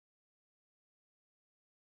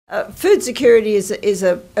Food security is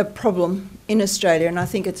a problem in Australia, and I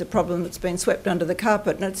think it's a problem that's been swept under the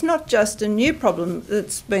carpet. And it's not just a new problem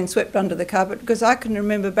that's been swept under the carpet, because I can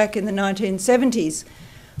remember back in the 1970s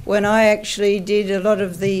when I actually did a lot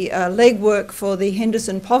of the legwork for the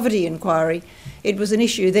Andersen poverty inquiry. It was an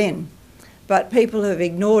issue then, but people have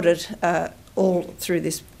ignored it all through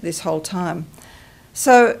this whole time.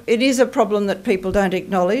 So it is a problem that people don't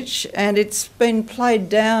acknowledge, and it's been played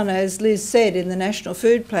down, as Liz said, in the National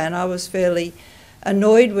Food Plan. I was fairly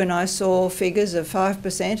annoyed when I saw figures of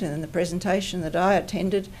 5%, and in the presentation that I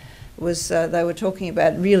attended was they were talking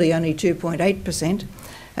about really only 2.8%,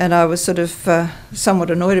 and I was sort of somewhat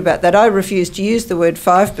annoyed about that. I refused to use the word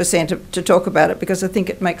 5% to talk about it, because I think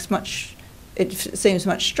it seems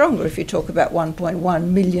much stronger if you talk about 1.1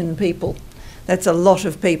 million people. That's a lot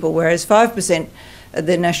of people, whereas 5%,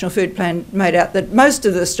 the National Food Plan made out that most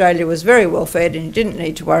of Australia was very well fed and you didn't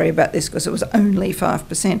need to worry about this because it was only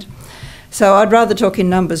 5%. So I'd rather talk in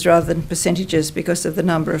numbers rather than percentages because of the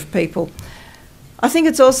number of people. I think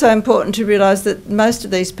it's also important to realise that most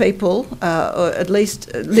of these people, or at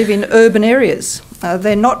least live in urban areas.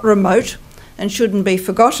 They're not remote and shouldn't be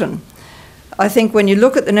forgotten. I think when you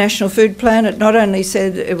look at the National Food Plan, it not only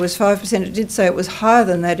said it was 5%, it did say it was higher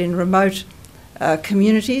than that in remote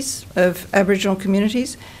communities, of Aboriginal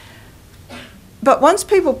communities. But once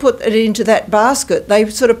people put it into that basket, they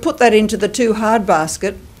sort of put that into the too hard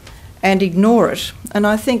basket and ignore it. And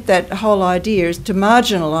I think that whole idea is to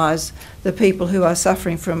marginalise the people who are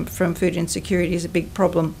suffering from food insecurity is a big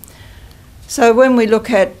problem. So when we look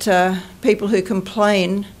at people who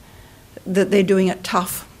complain that they're doing it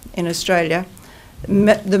tough in Australia,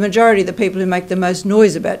 the majority of the people who make the most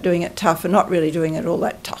noise about doing it tough are not really doing it all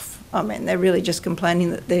that tough. I mean, they're really just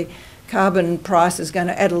complaining that the carbon price is going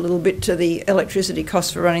to add a little bit to the electricity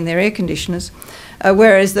costs for running their air conditioners,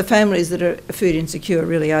 whereas the families that are food insecure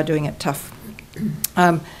really are doing it tough.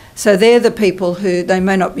 So they're the people who, they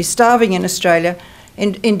may not be starving in Australia,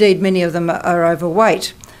 indeed many of them are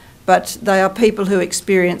overweight, but they are people who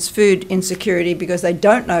experience food insecurity because they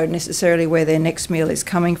don't know necessarily where their next meal is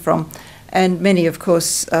coming from. And many, of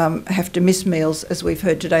course, have to miss meals, as we've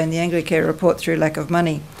heard today in the Anglicare report, through lack of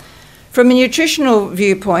money. From a nutritional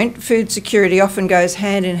viewpoint, food security often goes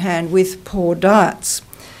hand in hand with poor diets.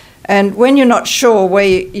 And when you're not sure where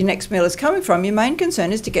your next meal is coming from, your main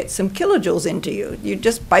concern is to get some kilojoules into you. You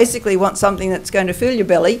just basically want something that's going to fill your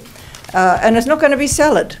belly, and it's not going to be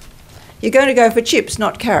salad. You're going to go for chips,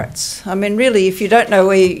 not carrots. I mean, really, if you don't know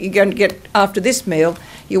where you're going to get after this meal,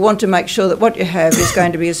 you want to make sure that what you have is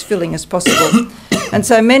going to be as filling as possible. And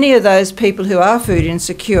so many of those people who are food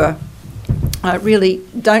insecure really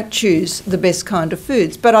don't choose the best kind of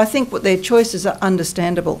foods, but I think what their choices are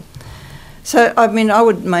understandable. So, I mean, I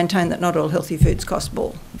would maintain that not all healthy foods cost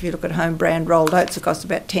more. If you look at home brand rolled oats, it costs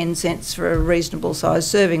about 10 cents for a reasonable size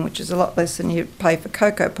serving, which is a lot less than you pay for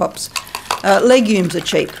Cocoa Pops. Legumes are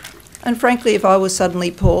cheap. And frankly, if I was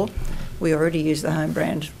suddenly poor, we already use the home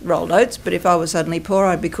brand rolled oats, but if I was suddenly poor,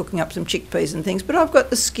 I'd be cooking up some chickpeas and things. But I've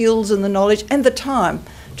got the skills and the knowledge and the time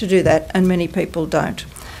to do that, and many people don't.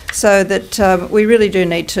 So that we really do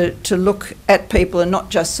need to look at people and not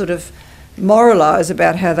just sort of moralise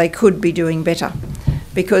about how they could be doing better.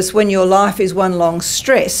 Because when your life is one long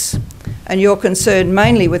stress and you're concerned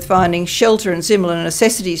mainly with finding shelter and similar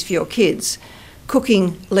necessities for your kids,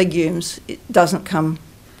 cooking legumes doesn't come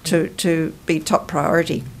to be top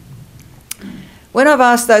priority. When I've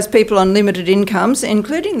asked those people on limited incomes,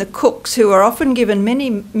 including the cooks who are often given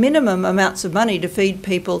many minimum amounts of money to feed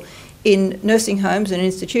people in nursing homes and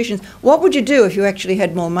institutions, what would you do if you actually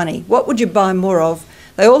had more money? What would you buy more of?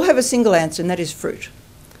 They all have a single answer, and that is fruit.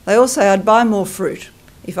 They all say, I'd buy more fruit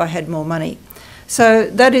if I had more money. So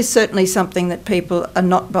that is certainly something that people are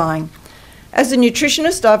not buying. As a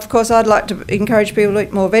nutritionist, of course, I'd like to encourage people to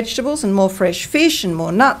eat more vegetables and more fresh fish and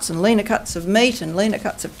more nuts and leaner cuts of meat and leaner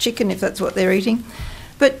cuts of chicken if that's what they're eating.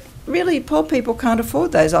 But really, poor people can't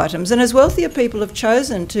afford those items. And as wealthier people have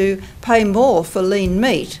chosen to pay more for lean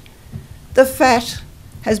meat, the fat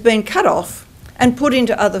has been cut off and put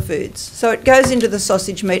into other foods. So it goes into the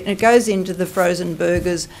sausage meat and it goes into the frozen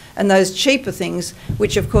burgers and those cheaper things,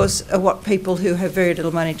 which of course are what people who have very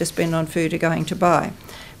little money to spend on food are going to buy.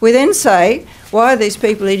 We then say, why are these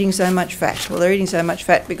people eating so much fat? Well, they're eating so much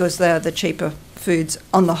fat because they are the cheaper foods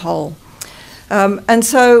on the whole. And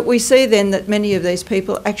so we see then that many of these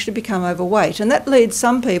people actually become overweight, and that leads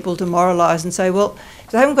some people to moralise and say, well, if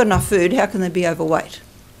they haven't got enough food, how can they be overweight?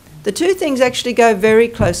 The two things actually go very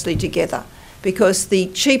closely together, because the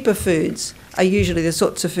cheaper foods are usually the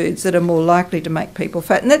sorts of foods that are more likely to make people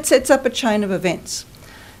fat, and that sets up a chain of events.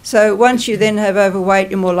 So once you then have overweight,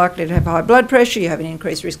 you're more likely to have high blood pressure, you have an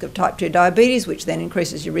increased risk of type 2 diabetes, which then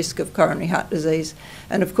increases your risk of coronary heart disease.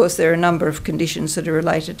 And of course, there are a number of conditions that are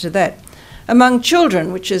related to that. Among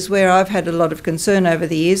children, which is where I've had a lot of concern over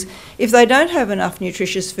the years, if they don't have enough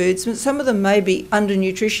nutritious foods, some of them may be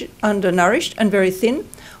undernourished and very thin,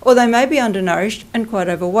 or they may be undernourished and quite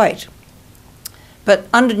overweight.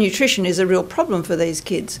 But undernutrition is a real problem for these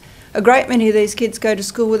kids. A great many of these kids go to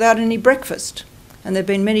school without any breakfast. And there have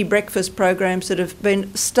been many breakfast programs that have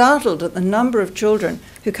been startled at the number of children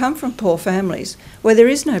who come from poor families where there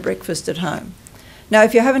is no breakfast at home. Now,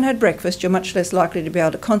 if you haven't had breakfast, you're much less likely to be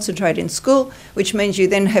able to concentrate in school, which means you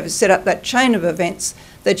then have set up that chain of events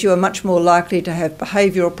that you are much more likely to have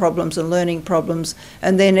behavioural problems and learning problems,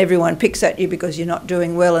 and then everyone picks at you because you're not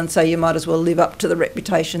doing well, and so you might as well live up to the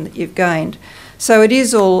reputation that you've gained. So it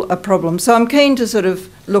is all a problem. So I'm keen to sort of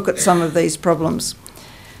look at some of these problems.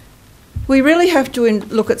 We really have to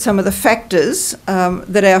look at some of the factors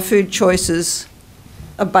that our food choices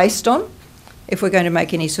are based on if we're going to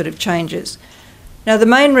make any sort of changes. Now, the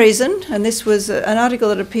main reason, and this was an article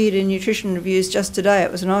that appeared in Nutrition Reviews just today,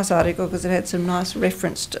 it was a nice article because it had some nice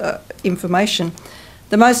referenced information.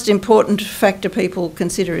 The most important factor people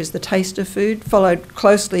consider is the taste of food, followed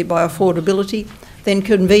closely by affordability, then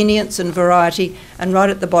convenience and variety, and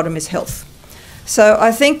right at the bottom is health. So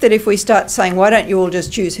I think that if we start saying, why don't you all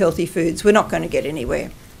just choose healthy foods, we're not going to get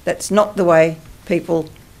anywhere. That's not the way people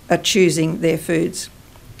are choosing their foods.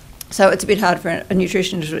 So it's a bit hard for a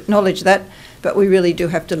nutritionist to acknowledge that, but we really do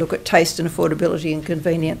have to look at taste and affordability and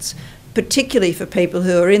convenience, particularly for people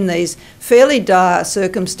who are in these fairly dire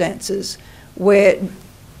circumstances where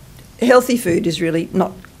healthy food is really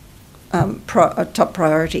not a top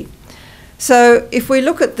priority. So if we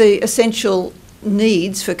look at the essential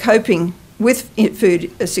needs for coping with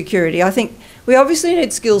food security, I think we obviously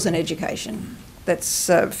need skills and education. That's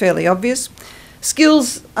fairly obvious.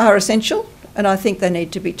 Skills are essential, and I think they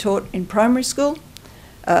need to be taught in primary school.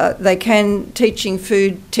 Teaching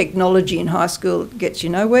food technology in high school gets you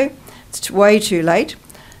nowhere. It's way too late.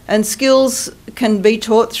 And skills can be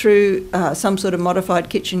taught through some sort of modified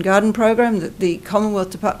kitchen garden program. The Commonwealth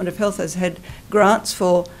Department of Health has had grants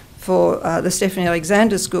for the Stephanie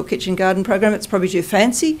Alexander School Kitchen Garden program. It's probably too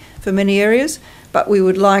fancy for many areas, but we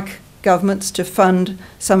would like governments to fund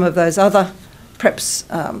some of those other preps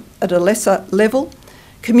at a lesser level.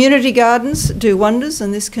 Community gardens do wonders,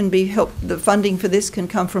 and this can be helped. The funding for this can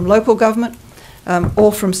come from local government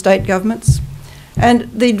or from state governments. And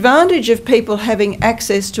the advantage of people having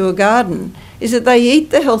access to a garden is that they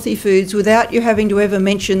eat the healthy foods without you having to ever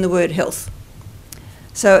mention the word health.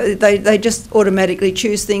 So they just automatically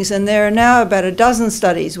choose things, and there are now about a dozen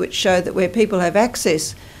studies which show that where people have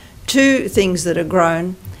access to things that are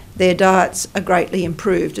grown, their diets are greatly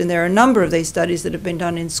improved. And there are a number of these studies that have been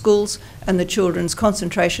done in schools, and the children's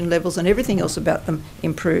concentration levels and everything else about them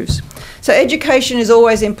improves. So education is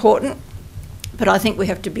always important, but I think we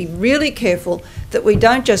have to be really careful that we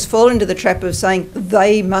don't just fall into the trap of saying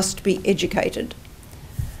they must be educated.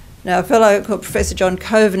 Now, a fellow called Professor John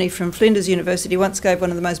Coveney from Flinders University once gave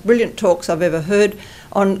one of the most brilliant talks I've ever heard,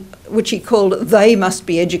 on which he called "They Must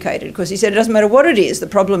Be Educated," because he said it doesn't matter what it is, the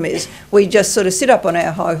problem is we just sort of sit up on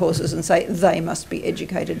our high horses and say they must be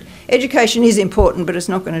educated. Education is important, but it's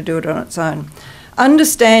not going to do it on its own.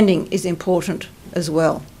 Understanding is important as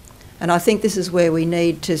well. And I think this is where we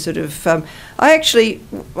need to sort of...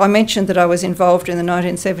 I mentioned that I was involved in the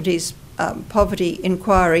 1970s poverty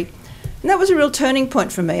inquiry, and that was a real turning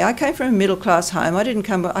point for me. I came from a middle-class home. I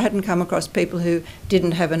hadn't come across people who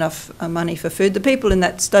didn't have enough money for food. The people in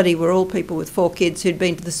that study were all people with 4 kids who'd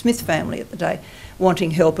been to the Smith family at the day,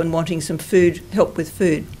 wanting help and wanting some help with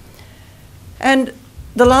food. And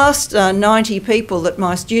the last 90 people that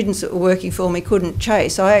my students that were working for me couldn't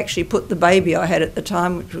chase, I actually put the baby I had at the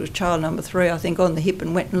time, which was child number 3, I think, on the hip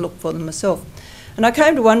and went and looked for them myself. And I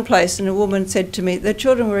came to one place and a woman said to me, their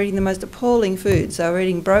children were eating the most appalling foods. They were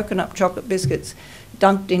eating broken up chocolate biscuits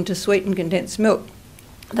dunked into sweetened condensed milk.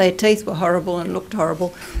 Their teeth were horrible and looked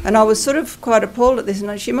horrible. And I was sort of quite appalled at this.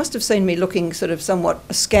 And she must have seen me looking sort of somewhat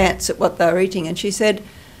askance at what they were eating. And she said,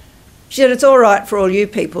 it's all right for all you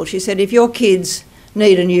people. She said, if your kids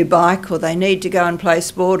need a new bike or they need to go and play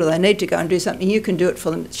sport or they need to go and do something, you can do it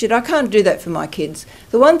for them. She said, I can't do that for my kids.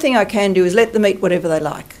 The one thing I can do is let them eat whatever they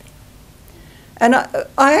like. And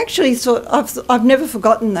I actually thought, I've never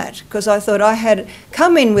forgotten that, because I thought I had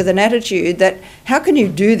come in with an attitude that, how can you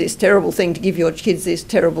do this terrible thing to give your kids this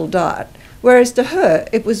terrible diet? Whereas to her,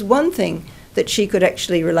 it was one thing that she could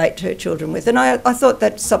actually relate to her children with. And I thought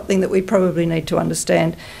that's something that we probably need to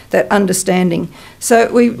understand, that understanding.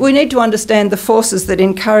 So we need to understand the forces that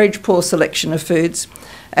encourage poor selection of foods.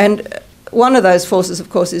 And one of those forces, of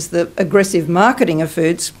course, is the aggressive marketing of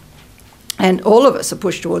foods. And all of us are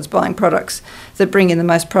pushed towards buying products that bring in the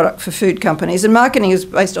most product for food companies. And marketing is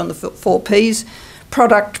based on the 4 Ps: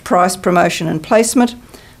 product, price, promotion and placement.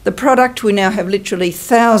 The product, we now have literally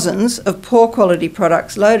thousands of poor quality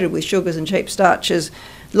products loaded with sugars and cheap starches,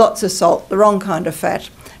 lots of salt, the wrong kind of fat,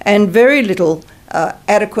 and very little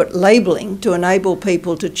adequate labelling to enable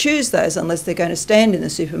people to choose those unless they're going to stand in the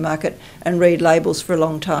supermarket and read labels for a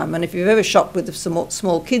long time. And if you've ever shopped with some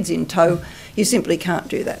small kids in tow, you simply can't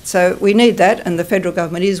do that. So we need that, and the federal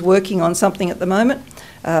government is working on something at the moment,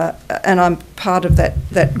 and I'm part of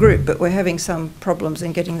that group, but we're having some problems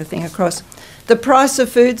in getting the thing across. The price of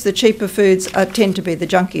foods, the cheaper foods, tend to be the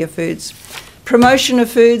junkier foods. Promotion of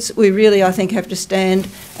foods, we really, I think, have to stand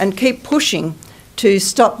and keep pushing to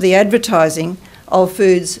stop the advertising of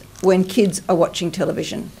foods when kids are watching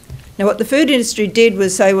television. Now, what the food industry did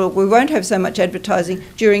was say, well, we won't have so much advertising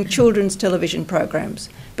during children's television programs.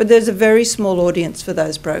 But there's a very small audience for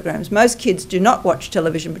those programs. Most kids do not watch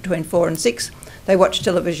television between 4 and 6. They watch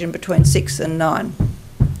television between 6 and 9.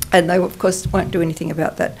 And they, of course, won't do anything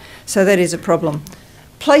about that. So that is a problem.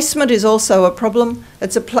 Placement is also a problem.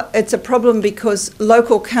 It's a problem because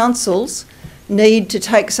local councils need to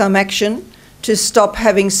take some action to stop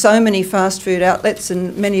having so many fast food outlets,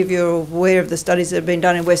 and many of you are aware of the studies that have been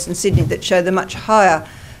done in Western Sydney that show the much higher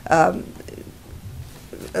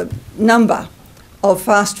number of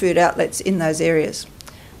fast food outlets in those areas.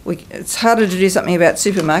 It's harder to do something about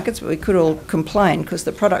supermarkets, but we could all complain because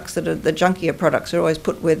the products that are the junkier products are always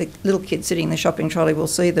put where the little kid sitting in the shopping trolley will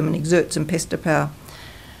see them and exert some pester power.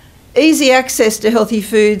 Easy access to healthy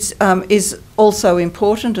foods is also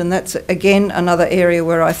important, and that's, again, another area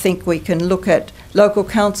where I think we can look at local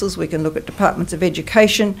councils, we can look at departments of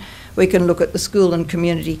education, we can look at the school and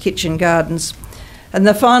community kitchen gardens. And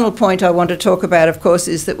the final point I want to talk about, of course,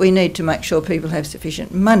 is that we need to make sure people have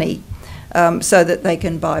sufficient money so that they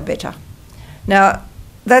can buy better. Now,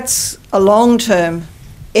 that's a long-term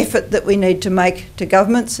effort that we need to make to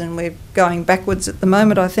governments, and we're going backwards at the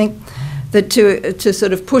moment, I think, that to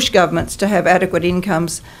sort of push governments to have adequate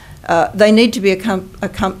incomes, they need to be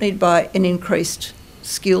accompanied by an increased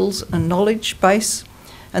skills and knowledge base,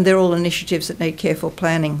 and they're all initiatives that need careful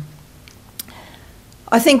planning.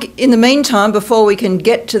 I think in the meantime, before we can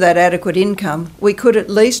get to that adequate income, we could at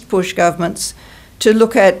least push governments to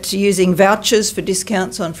look at using vouchers for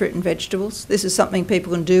discounts on fruit and vegetables. This is something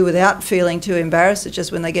people can do without feeling too embarrassed. It's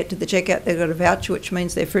just when they get to the checkout, they've got a voucher, which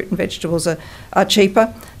means their fruit and vegetables are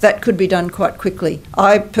cheaper. That could be done quite quickly.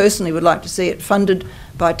 I personally would like to see it funded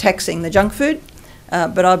by taxing the junk food,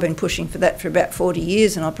 but I've been pushing for that for about 40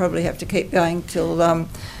 years, and I'll probably have to keep going till, well,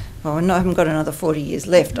 I haven't got another 40 years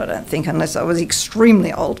left, I don't think, unless I was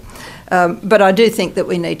extremely old. But I do think that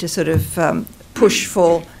we need to sort of push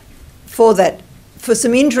for that, for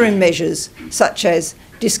some interim measures such as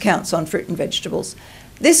discounts on fruit and vegetables.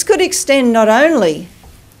 This could extend not only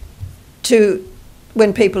to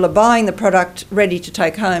when people are buying the product ready to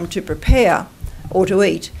take home to prepare or to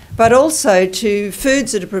eat, but also to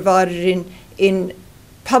foods that are provided in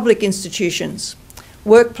public institutions,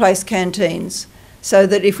 workplace canteens, so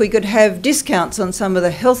that if we could have discounts on some of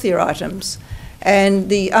the healthier items. And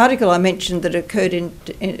the article I mentioned that occurred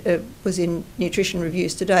was in Nutrition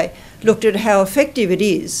Reviews today, looked at how effective it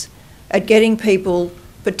is at getting people,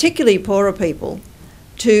 particularly poorer people,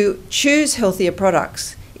 to choose healthier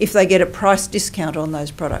products if they get a price discount on those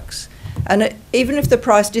products. And even if the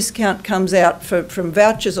price discount comes out from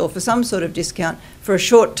vouchers or for some sort of discount for a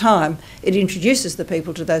short time, it introduces the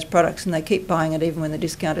people to those products and they keep buying it even when the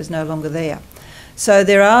discount is no longer there. So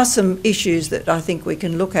there are some issues that I think we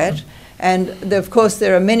can look at. And of course,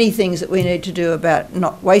 there are many things that we need to do about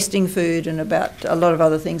not wasting food and about a lot of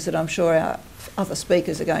other things that I'm sure our other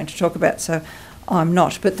speakers are going to talk about, so I'm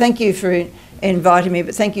not. But thank you for inviting me,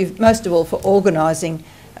 but thank you most of all for organising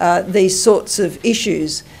these sorts of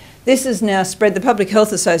issues. This has now spread. The Public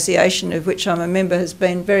Health Association, of which I'm a member, has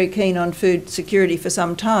been very keen on food security for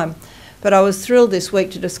some time. But I was thrilled this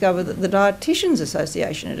week to discover that the Dietitians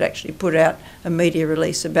Association had actually put out a media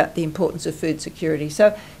release about the importance of food security.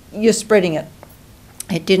 So you're spreading it.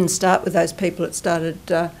 It didn't start with those people, it started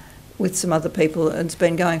with some other people, and it's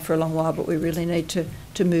been going for a long while, but we really need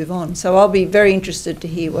to move on. So I'll be very interested to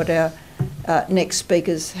hear what our next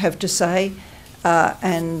speakers have to say,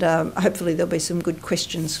 and hopefully there'll be some good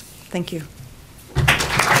questions. Thank you.